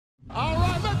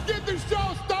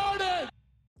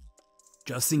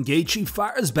Justin Gaethje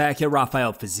fires back at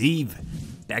Rafael Fiziev.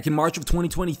 Back in March of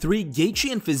 2023,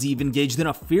 Gaethje and Fiziev engaged in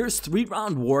a fierce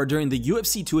 3-round war during the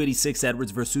UFC 286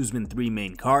 Edwards vs. Usman 3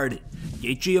 main card.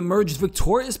 Gaethje emerged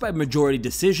victorious by majority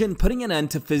decision, putting an end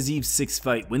to Fiziev's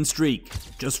 6-fight win streak.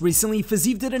 Just recently,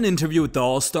 Fiziev did an interview with the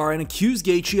All-Star and accused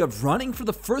Gaethje of running for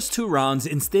the first 2 rounds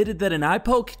and stated that an eye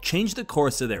poke changed the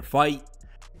course of their fight.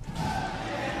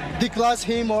 Declass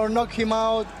him or knock him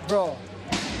out, bro.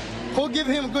 Who give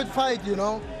him a good fight, you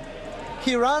know?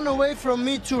 He ran away from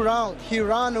me 2 rounds. He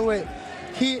ran away.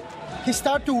 He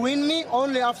started to win me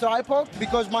only after eye poke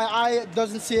because my eye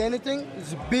doesn't see anything.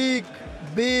 It's a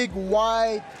big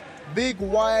white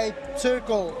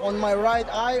circle on my right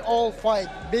eye all fight.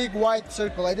 Big white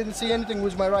circle. I didn't see anything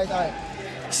with my right eye.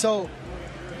 So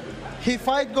he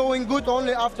fight going good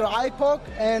only after eye poke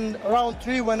and round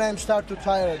 3 when I'm start to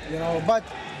tired, you know. But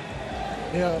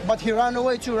he ran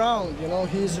away 2 rounds, you know.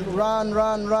 He's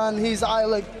run. His eye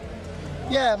like,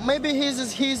 yeah, maybe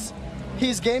his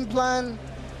game plan.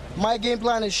 My game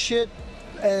plan is shit,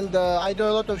 and I do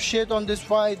a lot of shit on this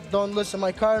fight. Don't listen to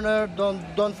my corner.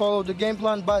 Don't follow the game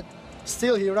plan. But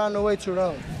still, he ran away 2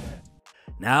 rounds.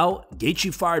 Now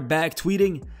Gaethje fired back,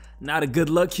 tweeting, "Not a good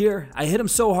look here. I hit him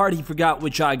so hard he forgot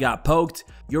which eye got poked.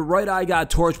 Your right eye got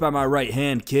torched by my right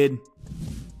hand, kid."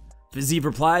 Fiziev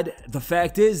replied, "The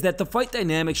fact is that the fight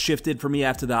dynamics shifted for me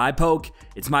after the eye poke.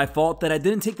 It's my fault that I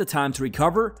didn't take the time to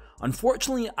recover.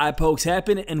 Unfortunately, eye pokes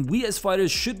happen and we as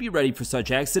fighters should be ready for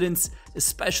such accidents,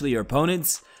 especially your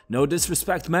opponents. No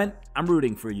disrespect meant, I'm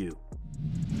rooting for you."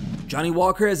 Johnny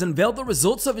Walker has unveiled the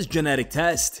results of his genetic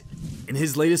test. In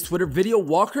his latest Twitter video,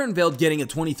 Walker unveiled getting a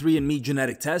 23andMe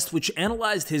genetic test which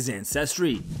analyzed his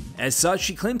ancestry. As such,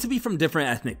 he claimed to be from different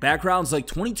ethnic backgrounds like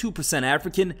 22%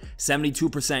 African,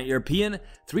 72% European,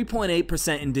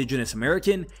 3.8% Indigenous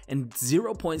American, and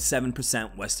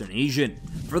 0.7% Western Asian.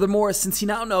 Furthermore, since he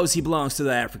now knows he belongs to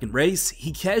the African race,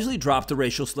 he casually dropped a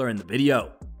racial slur in the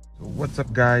video. What's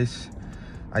up, guys?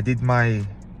 I did my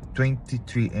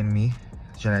 23andMe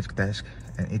genetic test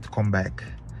and it come back.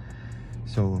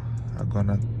 So I'm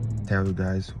gonna tell you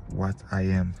guys what I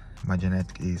am. My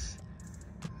genetic is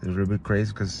a little bit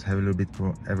crazy because I have a little bit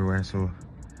everywhere. So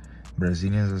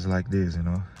Brazilians is like this, you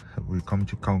know. We come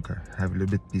to conquer. Have a little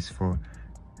bit peace for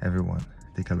everyone.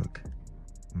 Take a look.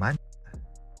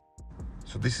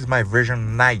 So this is my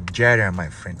version Nigerian, my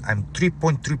friend. I'm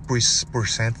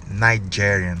 3.3%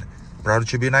 Nigerian. Proud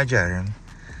to be Nigerian.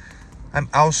 I'm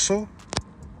also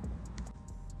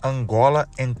Angola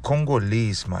and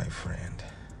Congolese, my friend.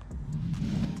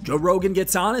 Joe Rogan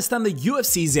gets honest on the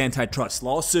UFC's antitrust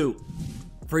lawsuit.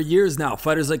 For years now,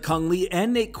 fighters like Kung Lee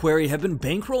and Nate Query have been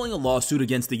bankrolling a lawsuit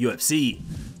against the UFC.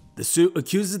 The suit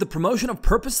accuses the promotion of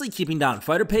purposely keeping down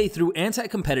fighter pay through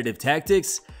anti-competitive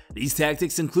tactics. These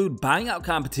tactics include buying out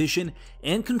competition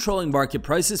and controlling market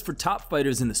prices for top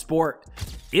fighters in the sport.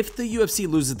 If the UFC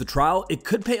loses the trial, it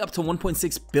could pay up to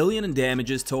 $1.6 billion in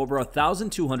damages to over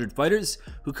 1,200 fighters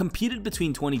who competed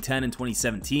between 2010 and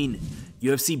 2017.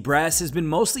 UFC brass has been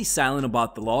mostly silent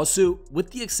about the lawsuit,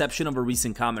 with the exception of a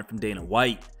recent comment from Dana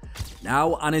White.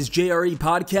 Now, on his JRE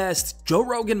podcast, Joe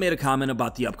Rogan made a comment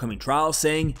about the upcoming trial,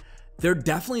 saying, "They're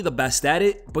definitely the best at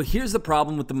it, but here's the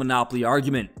problem with the monopoly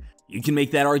argument. You can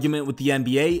make that argument with the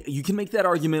NBA, you can make that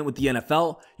argument with the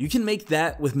NFL, you can make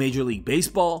that with Major League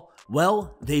Baseball.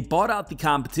 Well, they bought out the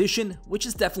competition, which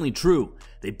is definitely true.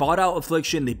 They bought out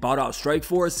Affliction, they bought out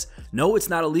Strikeforce. No, it's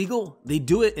not illegal. They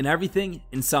do it in everything.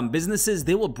 In some businesses,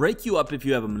 they will break you up if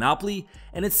you have a monopoly,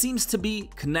 and it seems to be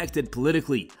connected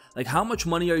politically. Like, how much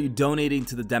money are you donating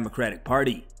to the Democratic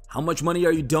Party? How much money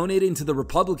are you donating to the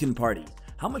Republican Party?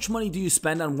 How much money do you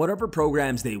spend on whatever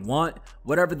programs they want,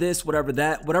 whatever this, whatever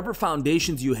that, whatever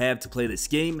foundations you have to play this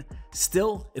game?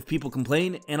 Still, if people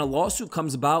complain and a lawsuit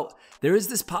comes about, there is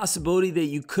this possibility that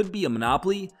you could be a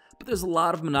monopoly, but there's a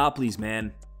lot of monopolies,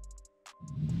 man."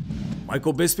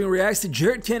 Michael Bisping reacts to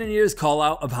Jared Cannonier's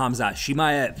call-out of Khamzat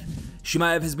Chimaev.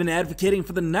 Chimaev has been advocating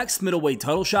for the next middleweight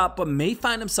title shot, but may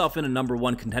find himself in a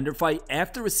 #1 contender fight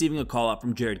after receiving a call-out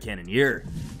from Jared Cannonier.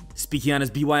 Speaking on his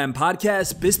BYM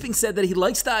podcast, Bisping said that he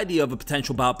likes the idea of a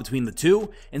potential bout between the two,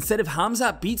 and said if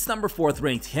Khamzat beats #4th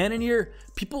ranked Cannonier,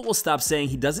 people will stop saying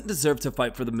he doesn't deserve to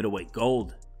fight for the middleweight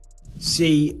gold.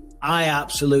 See, I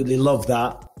absolutely love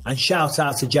that. And shout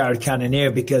out to Jared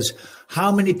Cannonier, because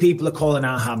how many people are calling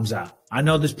out Khamzat? I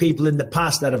know there's people in the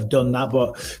past that have done that,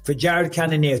 but for Jared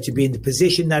Cannonier to be in the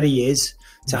position that he is,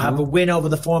 to have a win over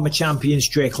the former champion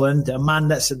Strickland, a man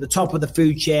that's at the top of the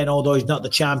food chain, although he's not the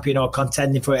champion or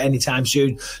contending for it anytime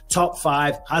soon, top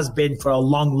 5, has been for a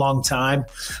long, long time,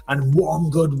 and 1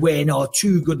 good win or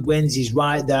 2 good wins, he's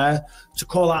right there. To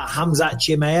call out Khamzat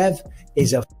Chimaev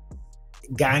is a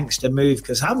gangster move,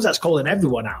 because Khamzat's calling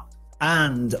everyone out.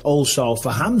 And also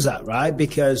for Khamzat, right?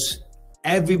 Because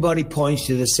everybody points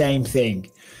to the same thing.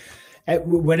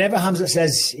 Whenever Khamzat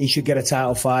says he should get a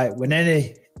title fight, when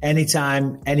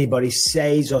anytime anybody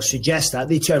says or suggests that,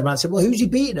 they turn around and say, well, who's he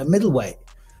beating at middleweight?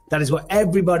 That is what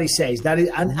everybody says. That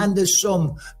is, and there's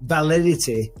some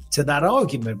validity to that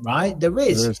argument, right? There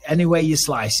is, any way you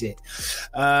slice it.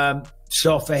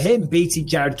 So for him, beating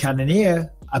Jared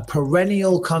Cannonier, a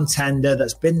perennial contender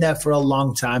that's been there for a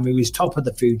long time, who is top of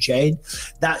the food chain,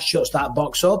 that shuts that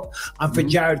box up. And for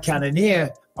Jared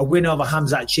Cannonier, a win over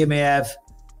Khamzat Chimaev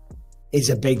is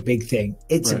a big, big thing.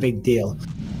 It's a big deal.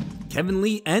 Kevin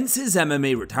Lee ends his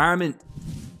MMA retirement.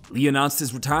 Lee announced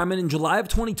his retirement in July of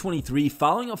 2023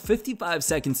 following a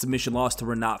 55-second submission loss to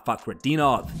Rinat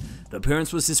Fakhretdinov. The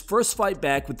appearance was his first fight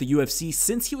back with the UFC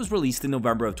since he was released in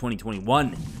November of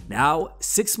 2021. Now,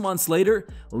 6 months later,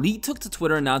 Lee took to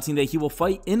Twitter announcing that he will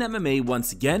fight in MMA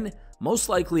once again, most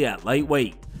likely at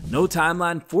lightweight. No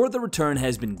timeline for the return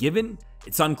has been given.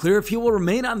 It's unclear if he will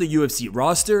remain on the UFC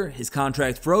roster, his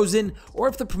contract frozen, or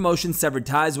if the promotion severed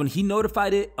ties when he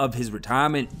notified it of his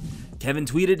retirement. Kevin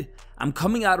tweeted, "I'm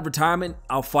coming out of retirement,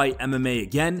 I'll fight MMA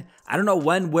again. I don't know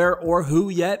when, where, or who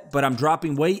yet, but I'm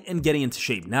dropping weight and getting into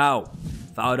shape now."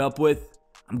 Followed up with,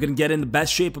 "I'm gonna get in the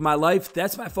best shape of my life,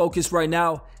 that's my focus right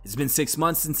now. It's been 6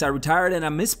 months since I retired and I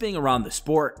miss being around the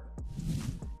sport."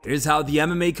 Here's how the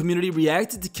MMA community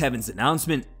reacted to Kevin's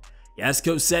announcement.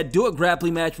 Yasko said, "Do a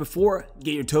grappling match before,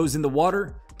 get your toes in the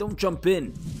water, don't jump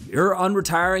in. You're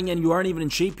unretiring and you aren't even in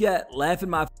shape yet, laughing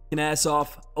my f***ing ass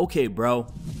off. Okay, bro.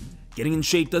 Getting in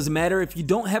shape doesn't matter if you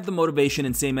don't have the motivation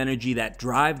and same energy, that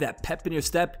drive, that pep in your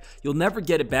step, you'll never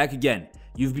get it back again.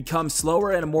 You've become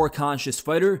slower and a more conscious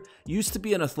fighter. You used to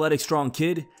be an athletic, strong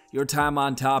kid. Your time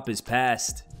on top is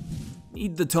past.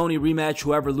 Need the Tony rematch,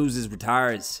 whoever loses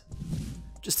retires.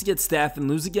 Just to get staff and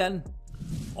lose again?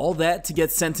 All that to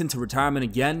get sent into retirement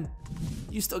again?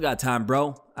 You still got time,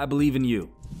 bro. I believe in you.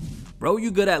 Bro,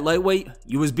 you good at lightweight?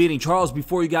 You was beating Charles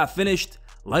before you got finished.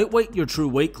 Lightweight, your true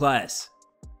weight class."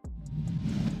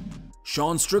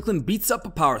 Sean Strickland beats up a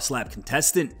power slap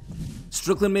contestant.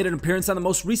 Strickland made an appearance on the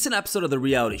most recent episode of the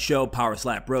reality show Power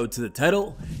Slap Road to the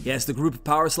Title. He asked a group of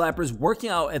power slappers working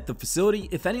out at the facility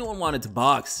if anyone wanted to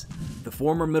box. The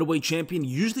former middleweight champion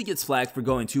usually gets flagged for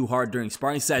going too hard during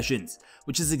sparring sessions,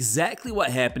 which is exactly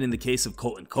what happened in the case of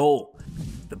Colton Cole.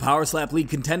 The Power Slap League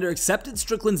contender accepted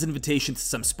Strickland's invitation to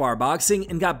some spar boxing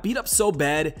and got beat up so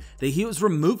bad that he was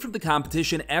removed from the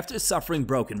competition after suffering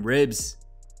broken ribs.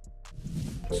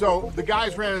 So the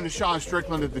guys ran into Sean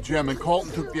Strickland at the gym, and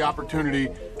Colton took the opportunity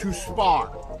to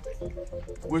spar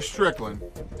with Strickland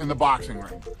in the boxing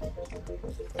ring.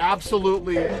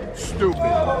 Absolutely stupid.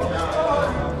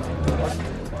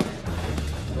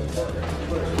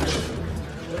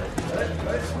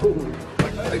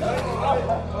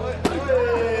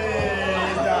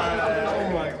 Oh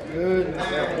my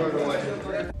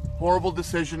goodness. Horrible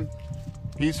decision.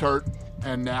 He's hurt,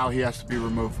 and now he has to be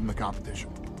removed from the competition.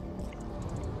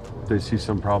 Did you see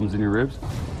some problems in your ribs?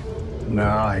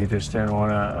 No, he just didn't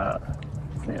want to,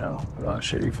 put on a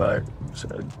shitty fight.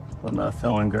 Said, I'm not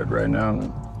feeling good right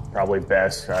now. Probably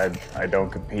best I don't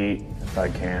compete if I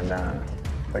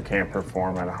can't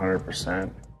perform at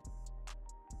 100%.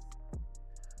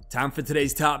 Time for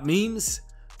today's top memes.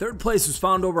 Third place was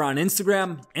found over on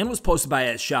Instagram and was posted by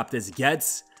As Shopped As It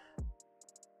Gets.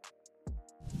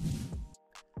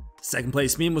 Second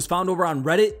place meme was found over on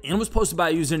Reddit and was posted by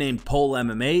a user named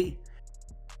PoleMMA.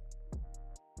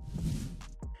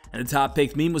 And the top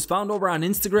picked meme was found over on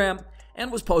Instagram and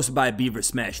was posted by Beaver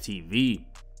Smash TV.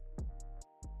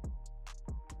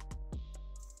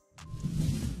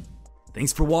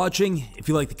 Thanks for watching. If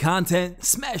you like the content,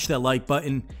 smash that like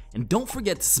button and don't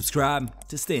forget to subscribe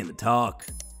to stay in the talk.